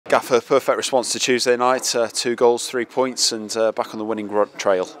Gaffer, perfect response to Tuesday night, 2 goals, 3 points, and back on the winning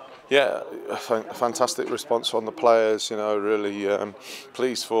trail. Yeah, a fantastic response from the players. Really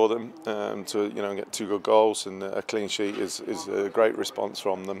pleased for them to get 2 good goals, and a clean sheet is a great response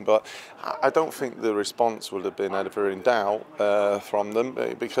from them. But I don't think the response would have been ever in doubt from them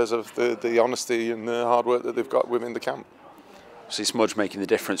because of the honesty and the hard work that they've got within the camp. So Smudge making the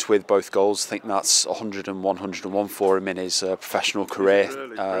difference with both goals. I think that's 101 for him in his professional career.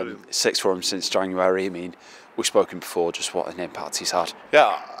 Really 6 for him since January. I mean, we've spoken before just what an impact he's had.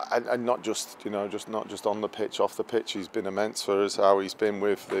 Yeah, and not just not just on the pitch, off the pitch. He's been immense for us. How he's been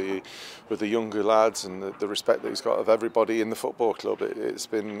with the younger lads and the respect that he's got of everybody in the football club. It's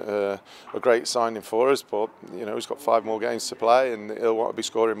been a great signing for us. But he's got 5 more games to play, and he'll want to be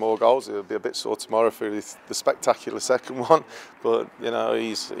scoring more goals. He'll be a bit sore tomorrow for the spectacular second one. But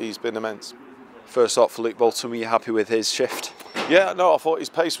he's been immense. First off, for Luke Bolton, were you happy with his shift? Yeah, no, I thought his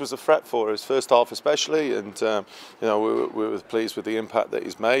pace was a threat for us, first half especially, and we were pleased with the impact that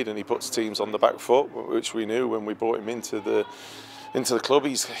he's made, and he puts teams on the back foot, which we knew when we brought him into the club.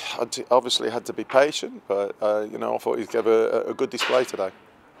 He's obviously had to be patient, but I thought he gave a good display today.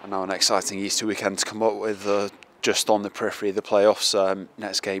 And now an exciting Easter weekend to come up with, just on the periphery of the playoffs.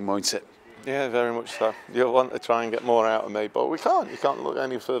 Next game, won't it? Yeah, very much so. You'll want to try and get more out of me, but we can't. You can't look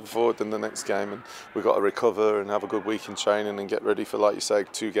any further forward than the next game, and we've got to recover and have a good week in training and get ready for, like you say,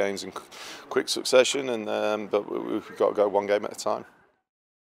 2 games in quick succession. And but we've got to go 1 game at a time.